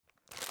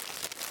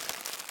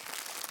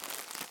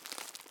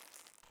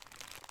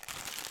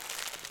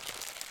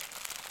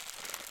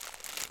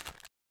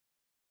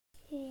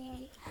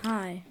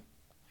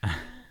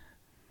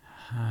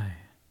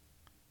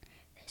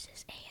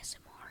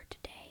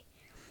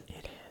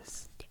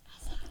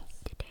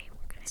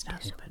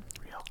Snuggle, but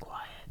real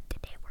quiet.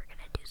 Today we're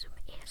gonna do some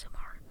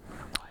ASMR.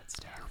 Real quiet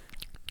stuff.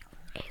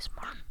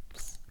 ASMR.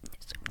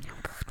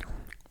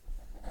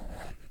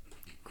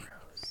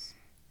 Gross.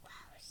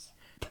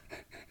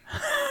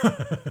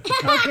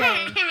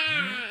 Okay.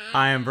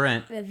 I am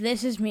Brent,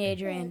 This is me,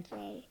 Adrian.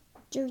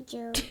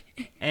 Juju.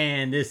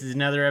 and this is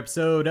another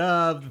episode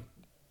of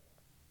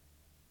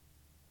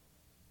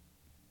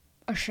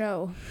A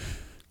show.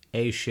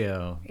 A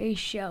Show.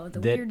 The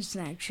That- Weird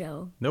Snack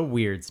Show. The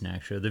Weird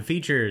Snack Show that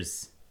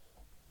features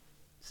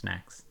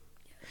snacks.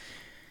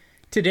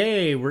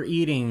 Today we're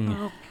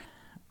eating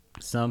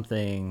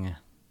something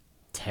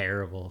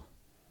terrible.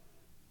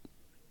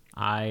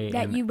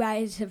 That you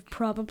guys have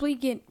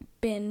probably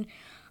been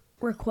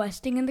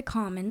requesting in the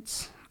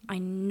comments. I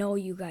know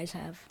you guys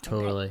have.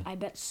 Totally. I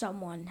bet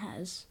someone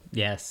has.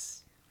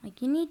 Yes.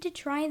 Like, you need to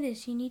try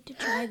this. You need to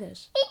try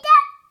this.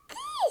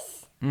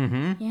 This.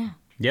 Mm-hmm. Yeah.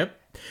 Yep.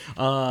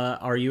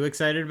 Are you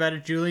excited about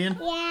it, Julian?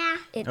 Yeah.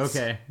 It's,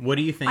 Okay. What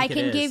do you think I it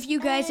can is? give you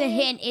guys a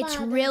hint. It's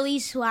Bubbles. really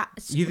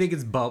You think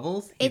it's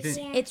bubbles? You It's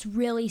think it's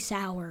really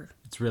sour.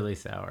 it's really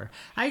sour.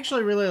 I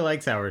actually really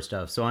like sour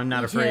stuff, so I'm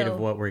not Me afraid too. of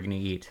what we're gonna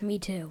eat. Me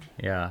too.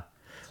 Yeah.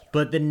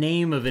 But the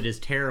name of it is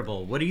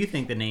terrible. What do you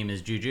think the name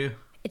is, Juju?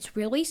 It's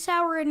really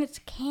sour and it's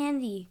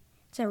candy.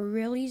 It's a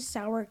really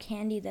sour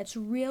candy that's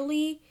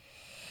really,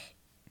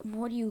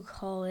 what do you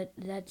call it?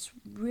 That's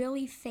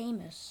really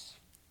famous.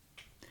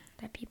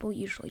 That people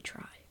usually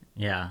try.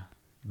 Yeah.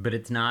 But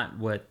it's not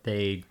what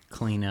they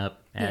clean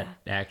up at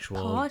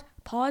actual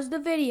Pause the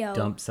video.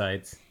 dump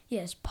sites.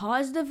 Yes,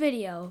 pause the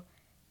video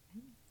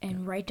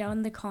and write down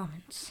in the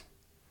comments.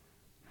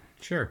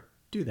 Sure.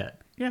 Do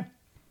that. Yeah.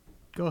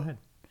 Go ahead.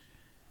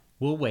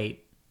 We'll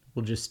wait.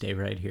 We'll just stay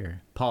right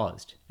here.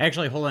 Paused.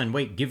 Actually, hold on.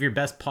 Wait. Give your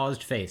best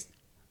paused face.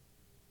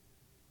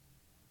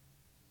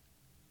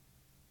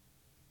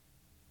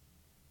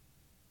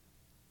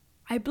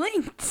 I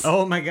blinked.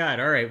 Oh my God.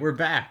 All right. We're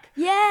back.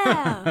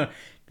 Yeah.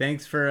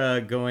 Thanks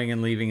for going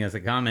and leaving us a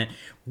comment.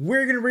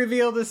 We're going to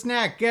reveal the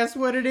snack. Guess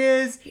what it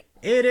is?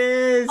 It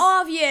is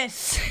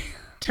Obvious.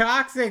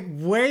 toxic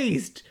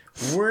waste.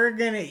 We're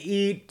going to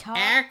eat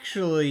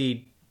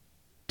actually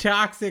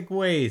toxic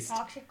waste.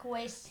 Toxic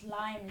waste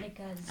slime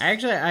lickers.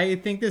 Actually, I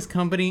think this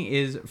company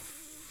is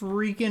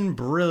freaking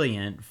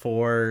brilliant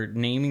for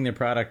naming their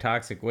product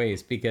toxic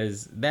waste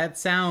because that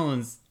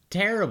sounds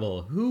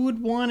terrible. Who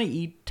would want to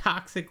eat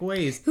toxic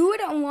waste? Who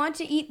wouldn't want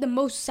to eat the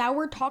most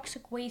sour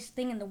toxic waste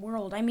thing in the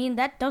world? I mean,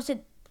 that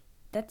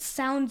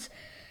sounds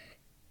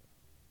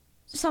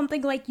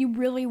something like you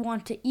really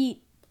want to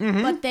eat.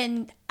 Mm-hmm. But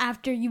then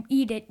after you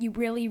eat it, you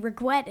really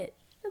regret it.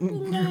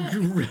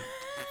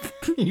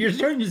 You're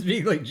starting to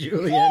speak like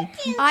Julian.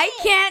 I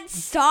can't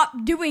stop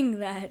doing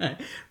that.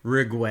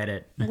 Regret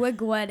it.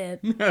 Regret it.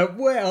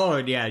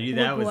 Well, yeah,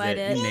 that was Regret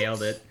it. You it.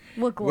 nailed it.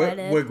 Regret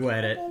it.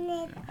 Regret it.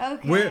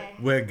 Okay.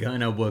 We're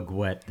gonna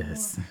regret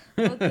this.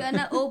 We're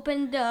gonna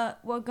open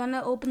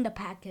the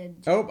package.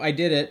 Oh, I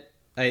did it.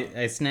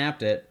 I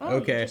snapped it. Oh,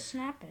 Okay. You just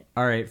snap it.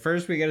 All right.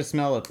 First, we gotta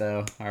smell it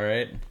though. All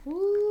right.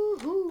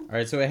 Woo-hoo. All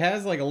right. So it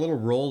has like a little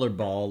roller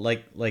ball,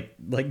 like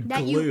That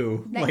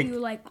glue, you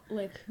like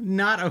lick.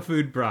 not a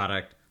food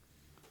product.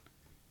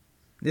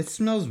 It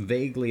smells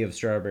vaguely of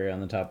strawberry on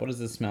the top. What does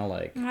this smell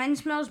like? Mine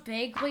smells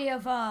vaguely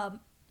of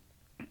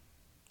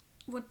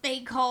what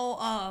they call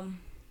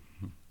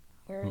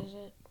where is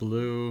it?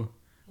 Blue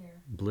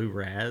Here.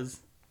 raz.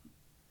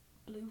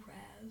 Blue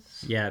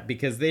raz. Yeah,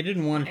 because they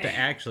didn't want it to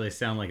actually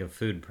sound like a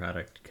food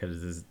product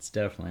because it's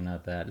definitely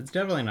not that. It's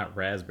definitely not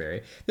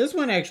raspberry. This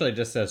one actually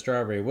just says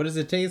strawberry. What does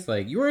it taste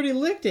like? You already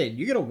licked it.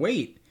 You gotta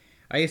wait.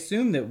 I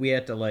assume that we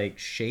had to like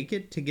shake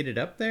it to get it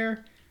up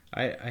there.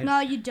 I No,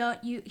 you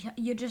don't.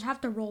 You just have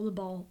to roll the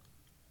ball.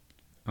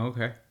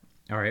 Okay.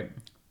 All right.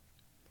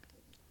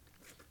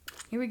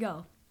 Here we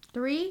go.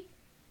 3,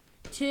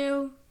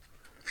 2,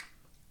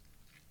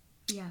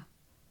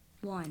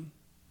 1.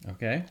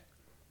 Okay.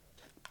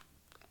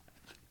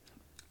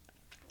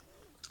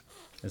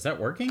 Is that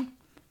working?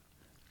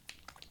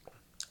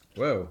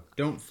 Whoa,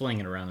 don't fling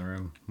it around the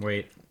room.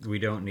 Wait, we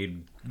don't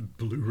need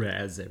blue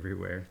raz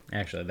everywhere.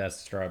 Actually, that's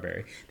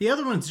strawberry. The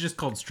other one's just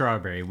called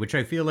strawberry, which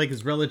I feel like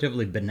is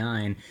relatively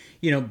benign.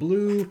 You know,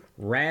 blue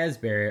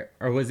raspberry,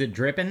 or was it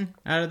dripping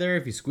out of there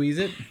if you squeeze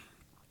it?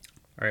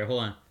 All right,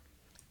 hold on.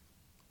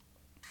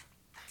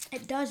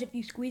 It does if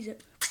you squeeze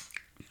it.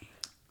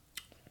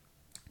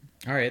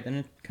 All right, then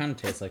it kind of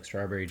tastes like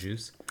strawberry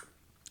juice.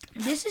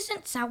 This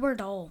isn't sour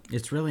at all.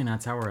 It's really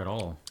not sour at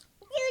all.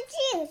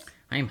 Juju.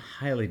 I am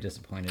highly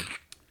disappointed.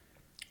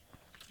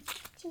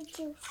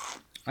 Juju.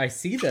 I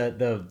see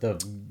the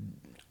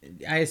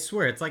I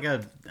swear it's like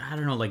a, I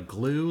don't know, like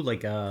glue,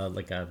 like a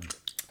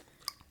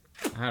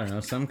I don't know,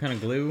 some kind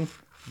of glue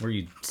where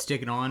you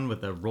stick it on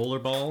with a roller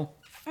ball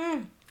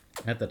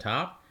at the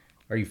top.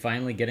 Are you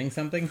finally getting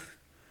something?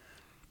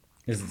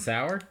 Is it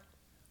sour?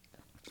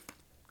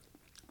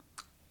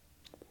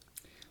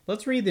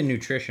 Let's read the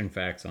nutrition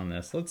facts on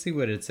this. Let's see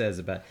what it says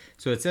about.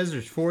 So it says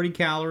there's 40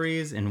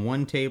 calories in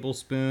 1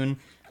 tablespoon.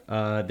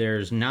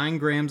 There's 9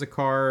 grams of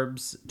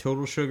carbs,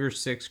 total sugar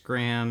 6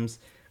 grams,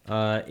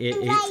 Try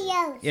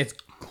yours. It's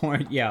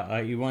corn.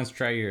 Yeah, he wants to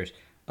try yours.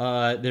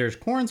 There's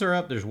corn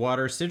syrup, there's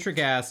water, citric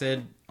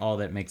acid. All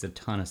that makes a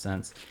ton of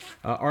sense.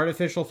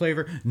 Artificial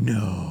flavor?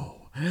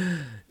 No.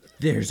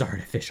 There's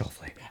artificial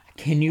flavor.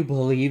 Can you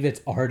believe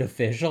it's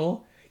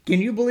artificial? Can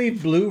you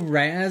believe blue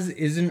raz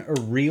isn't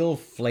a real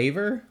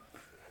flavor?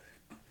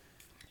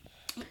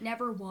 It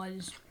never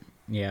was.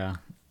 Yeah.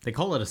 They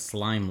call it a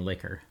slime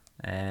liquor.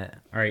 All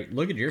right,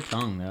 look at your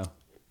tongue though.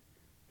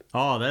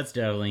 Oh, that's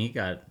definitely you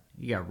got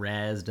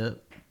razzed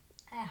up.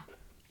 Ah.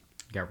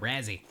 You got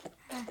razzy.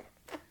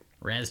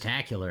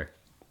 Raztacular.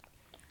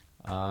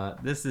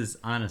 This is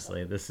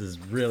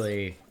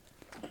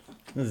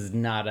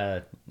not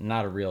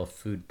a real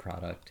food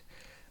product.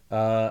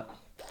 How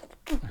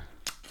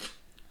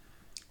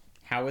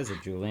is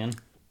it, Julian?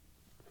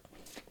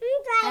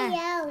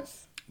 Try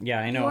yours. Yeah,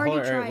 I know. You already All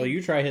right, tried. well,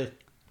 you try his.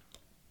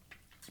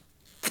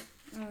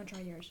 I'm gonna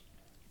try yours.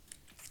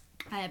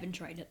 I haven't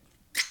tried it.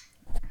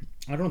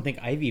 I don't think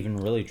I've even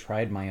really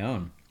tried my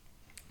own.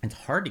 It's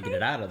hard to get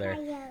it out of there.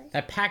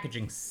 That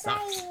packaging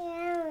sucks.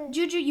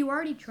 Juju, you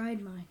already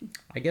tried mine.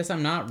 I guess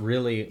I'm not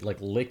really like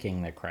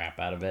licking the crap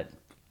out of it.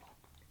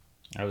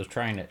 I was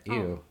trying to.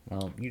 Ew.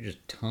 Well, you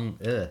just tongue.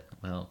 Ugh.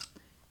 Well,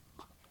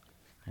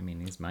 I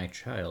mean, he's my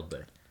child,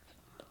 but.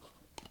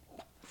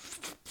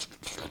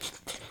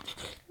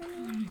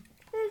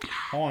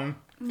 Hold on.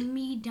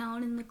 Me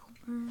down in the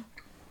corner.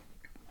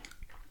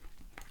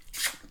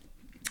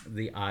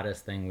 The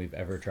oddest thing we've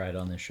ever tried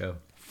on this show.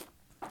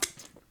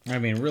 I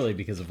mean, really,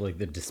 because of like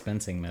the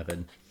dispensing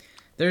method.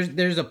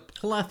 There's a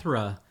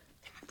plethora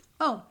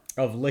Oh,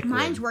 of liquid.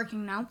 mine's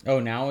working now. Oh,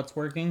 now it's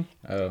working?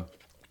 Oh.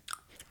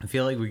 I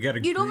feel like we gotta...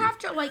 You don't have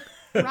to, like,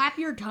 wrap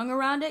your tongue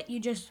around it. You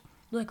just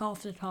lick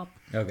off the top.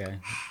 Okay.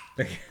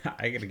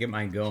 I gotta get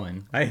mine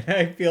going.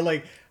 I feel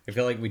like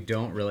we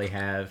don't really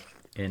have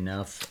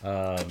enough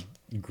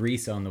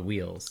grease on the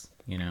wheels,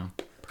 you know,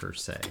 per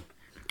se.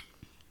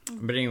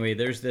 But anyway,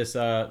 there's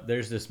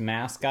this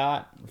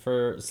mascot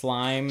for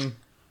slime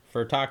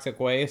for toxic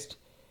waste.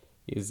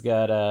 He's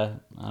got I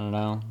don't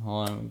know.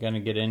 Hold on, I'm gonna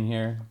get in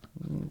here.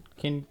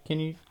 Can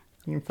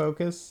you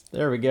focus?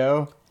 There we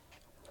go.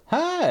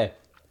 Hi,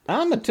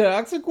 I'm a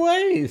toxic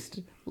waste.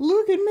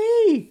 Look at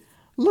me.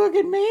 Look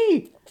at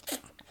me.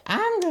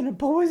 I'm gonna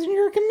poison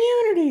your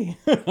community.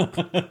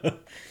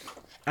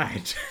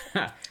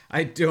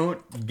 I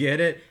don't get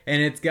it,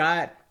 and it's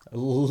got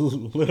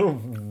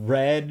little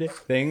red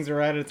things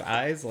around its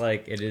eyes.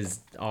 Like it is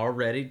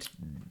already.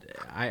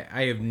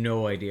 I have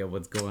no idea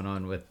what's going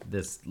on with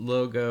this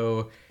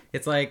logo.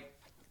 It's like.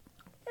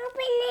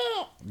 Open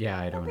it. Yeah,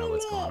 I don't know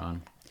what's going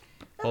on.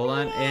 Hold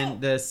on. And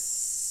the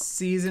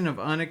season of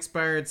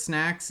unexpired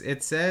snacks,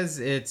 it says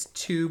it's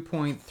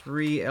 2.3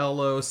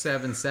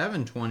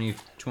 LO77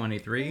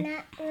 2023.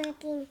 Not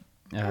looking.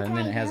 And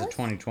then it has a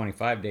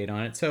 2025 date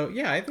on it. So,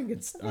 yeah, I think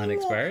it's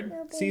unexpired.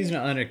 Season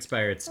of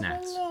unexpired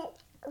snacks.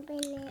 Open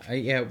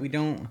it. Yeah, we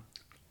don't...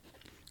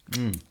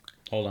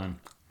 Hold on.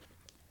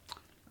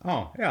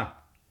 Oh, yeah.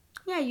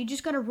 Yeah, you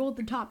just gotta roll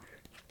the top.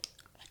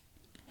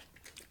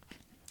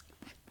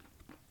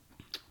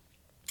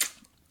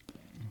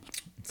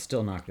 It's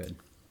still not good.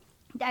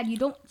 Dad, you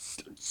don't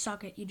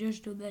suck it. You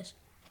just do this.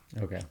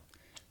 Okay.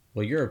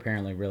 Well, you're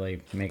apparently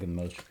really making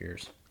the most of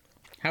yours.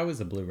 How is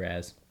the blue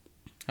raz?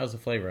 How's the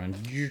flavor on?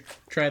 Did you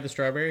try the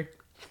strawberry?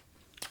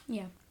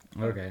 Yeah.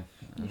 Okay.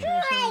 You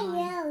try some of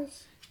mine. Try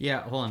yours.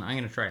 Yeah, hold on. I'm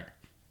going to try it.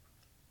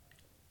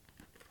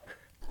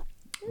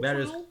 That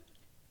is... You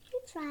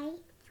try.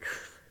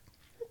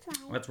 You try.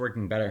 That's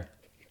working better.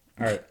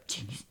 All right.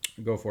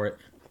 Go for it.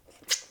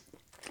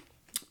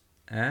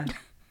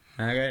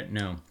 Okay.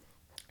 No.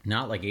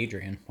 Not like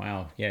Adrian.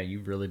 Wow. Yeah,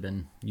 you've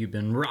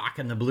been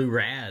rocking the blue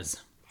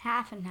raz.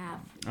 Half and half.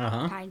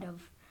 Uh-huh. Kind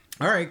of.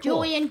 All right,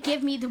 cool. Julian,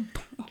 give me the...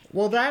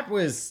 Well, that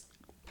was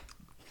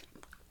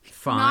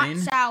fine.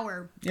 Not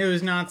sour. It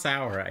was not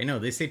sour. I know.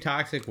 They say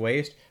toxic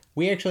waste.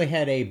 We actually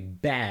had a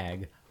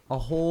bag. A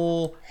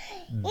whole...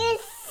 You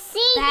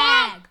see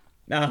Bag.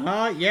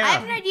 Uh-huh, yeah. I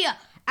have an idea.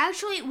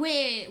 Actually,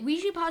 wait. We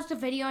should pause the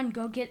video and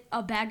go get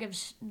the bag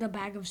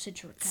of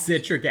citric acid.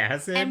 Citric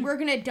acid? And we're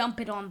gonna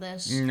dump it on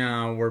this.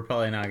 No, we're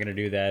probably not going to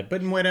do that.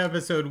 But in what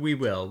episode we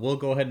will. We'll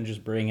go ahead and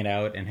just bring it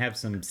out and have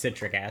some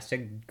citric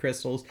acid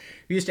crystals.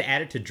 We used to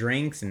add it to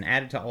drinks and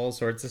add it to all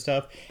sorts of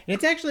stuff.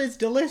 And it's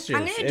delicious.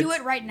 I'm gonna do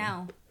it right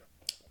now.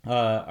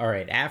 All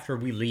right, after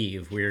we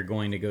leave, we're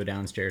going to go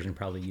downstairs and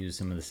probably use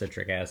some of the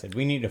citric acid.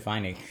 We need to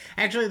find it.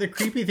 Actually, the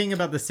creepy thing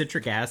about the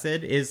citric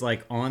acid is,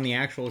 like, on the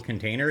actual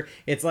container,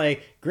 it's,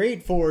 like,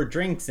 great for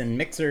drinks and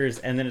mixers,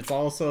 and then it's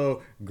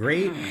also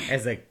great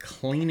as a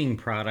cleaning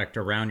product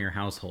around your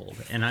household.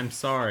 And I'm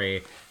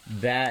sorry,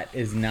 that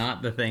is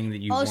not the thing that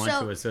you want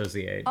to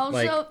associate.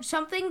 Also,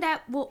 something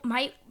that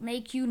might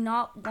make you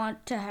not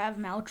want to have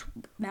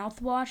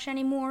mouthwash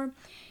anymore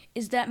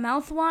is that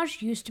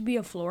mouthwash used to be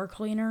a floor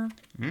cleaner.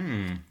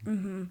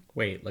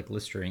 Wait, like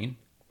Listerine?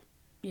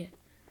 Yeah.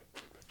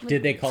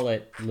 Did they call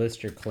it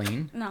Lister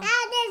Clean? No.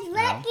 That is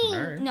working.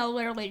 All right. No,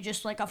 literally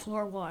just like a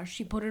floor wash.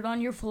 You put it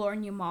on your floor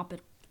and you mop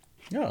it.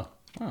 Oh,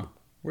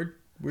 we're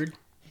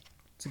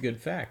It's a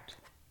good fact.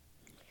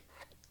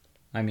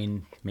 I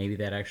mean, maybe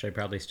that actually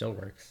probably still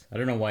works. I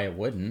don't know why it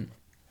wouldn't.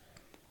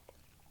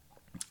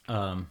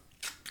 Now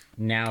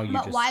you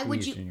But just why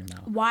would squeeze you? it in your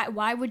mouth.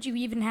 Why would you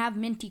even have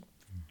minty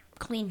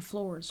clean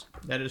floors?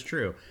 That is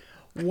true.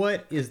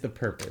 What is the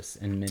purpose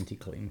in minty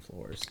clean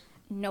floors?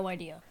 No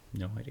idea.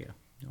 No idea.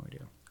 No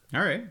idea.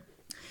 All right.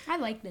 I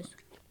like this.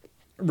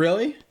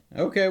 Really?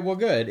 Okay, well,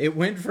 good. It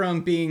went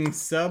from being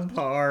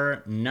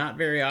subpar, not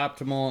very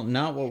optimal,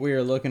 not what we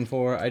were looking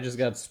for. I just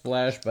got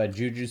splashed by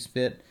Juju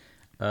spit.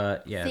 Yeah,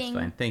 it's Thing.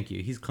 fine. Thank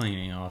you. He's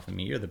cleaning off of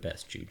me. You're the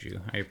best, Juju.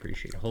 I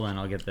appreciate it. Hold on,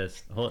 I'll get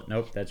this.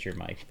 Nope, that's your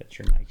mic. That's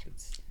your mic.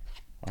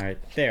 All right,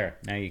 there.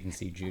 Now you can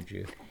see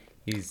Juju.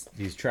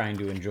 He's trying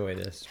to enjoy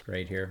this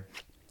right here.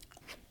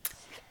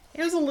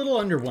 It was a little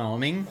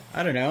underwhelming.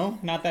 I don't know.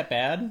 Not that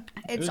bad.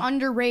 It's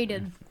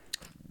underrated.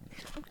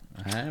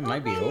 It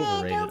might be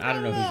overrated. I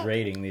don't know who's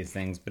rating these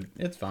things, but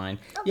it's fine.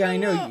 Yeah, I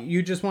know.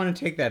 You just want to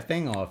take that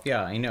thing off.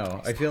 Yeah, I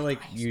know. I feel like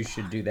you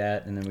should do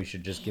that, and then we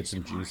should just get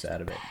some juice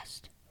out of it.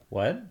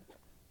 What?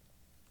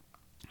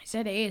 I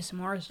said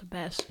ASMR is the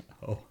best.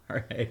 Oh, all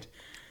right.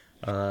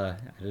 I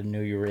didn't know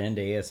you were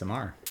into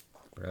ASMR,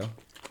 bro.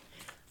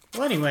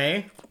 Well,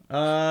 anyway,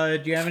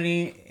 do you have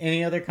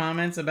any other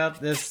comments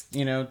about this,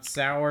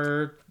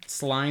 sour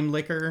slime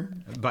liquor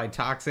by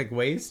Toxic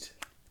Waste?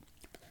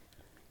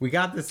 We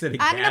got this at a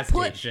gas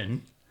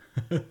station.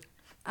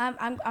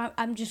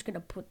 I'm just gonna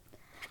put.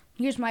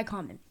 Here's my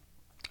comment.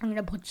 I'm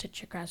gonna put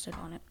citric acid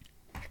on it.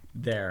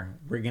 There.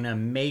 We're going to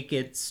make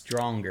it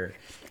stronger.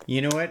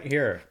 You know what?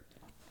 Here.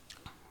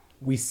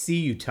 We see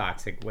you,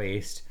 Toxic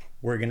Waste.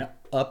 We're going to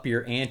up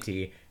your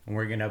ante, and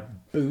we're going to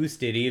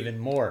boost it even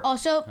more.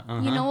 Also,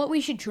 you know what we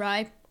should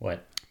try?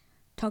 What?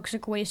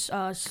 Toxic waste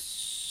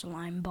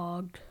slime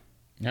bogged.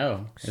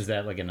 No. Is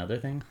that like another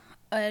thing?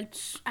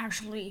 It's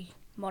actually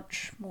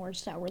much more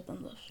sour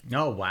than this.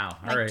 Oh, wow.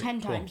 All Like right.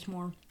 10 cool. times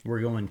more.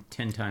 We're going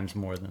 10 times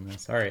more than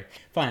this. All right.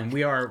 Fine.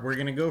 We're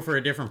going to go for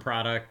a different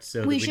product so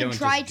that we don't just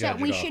judge it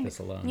off this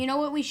alone. You know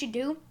what we should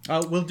do?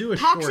 We'll do a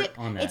Toxic. short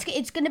on that.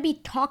 It's gonna be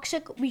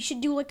toxic. We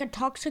should do like a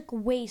toxic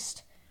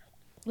waste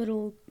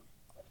little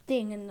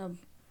thing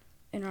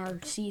in our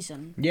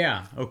season.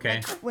 Yeah.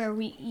 Okay. Where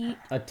we eat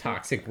A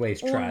Toxic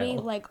Waste only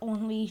trial.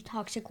 only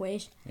toxic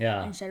waste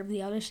Yeah. instead of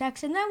the other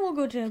snacks, and then we'll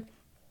go to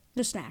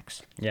the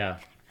snacks. Yeah.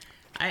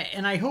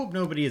 I hope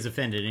nobody has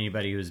offended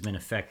anybody who's been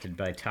affected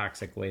by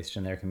toxic waste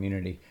in their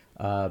community.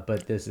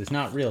 But this is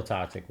not real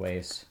toxic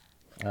waste.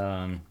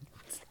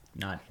 It's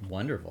not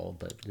wonderful,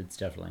 but it's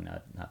definitely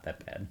not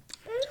that bad.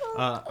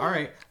 All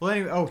right. Well,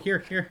 anyway.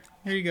 Here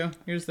you go.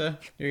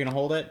 You're gonna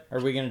hold it.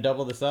 Are we gonna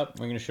double this up?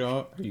 We're gonna show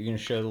it. Are you gonna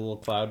show the little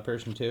cloud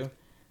person too?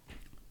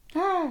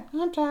 Hi,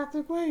 I'm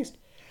Toxic Waste.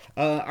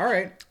 All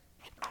right.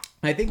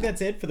 I think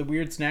that's it for the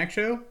Weird Snack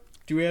Show.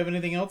 Do we have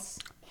anything else?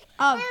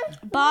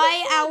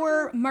 Buy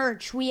our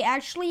merch. We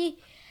actually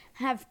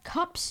have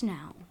cups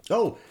now.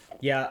 Oh,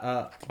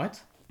 yeah. What?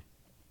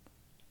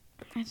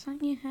 I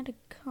thought you had a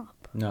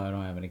cup. No, I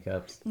don't have any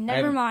cups.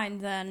 Never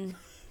mind then.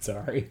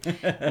 Sorry.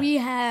 We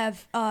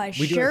have do have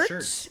shirts,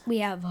 shirts. we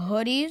have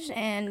hoodies,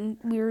 and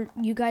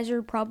you guys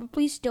are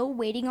probably still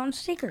waiting on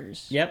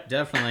stickers. Yep,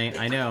 definitely.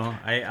 I know.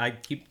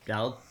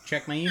 I'll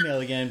check my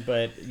email again,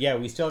 but yeah,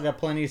 we still got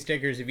plenty of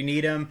stickers if you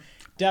need them.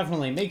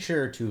 Definitely make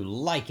sure to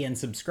like and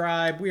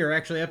subscribe. We are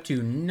actually up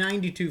to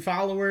 92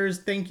 followers.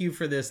 Thank you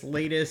for this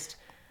latest.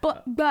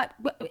 But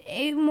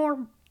 8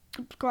 more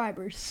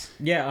subscribers.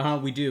 Yeah,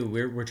 we do.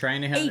 We're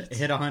trying to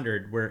hit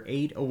 100. We're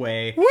 8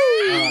 away.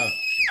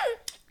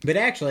 But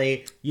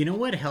actually, you know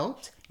what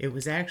helped? It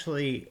was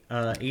actually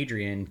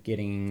Adrian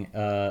getting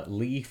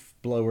leaf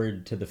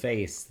blowered to the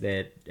face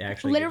that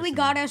actually Literally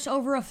got us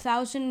over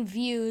 1,000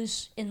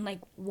 views in like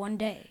one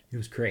day. It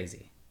was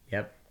crazy.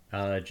 Yep.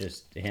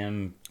 Just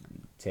him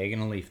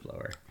taking a leaf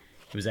blower.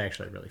 It was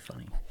actually really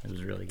funny. It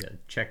was really good.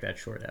 Check that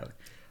short out.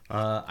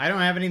 I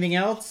don't have anything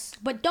else.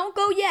 But don't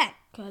go yet,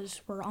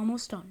 because we're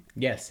almost done.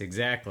 Yes,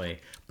 exactly.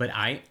 But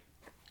I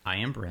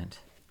am Brent.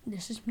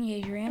 This is me,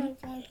 Adrian.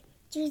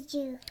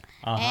 Juju.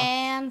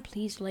 And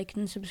please like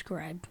and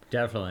subscribe.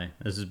 Definitely.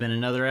 This has been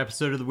another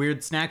episode of the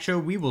Weird Snack Show.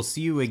 We will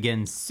see you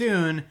again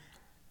soon.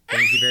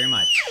 Thank you very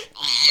much.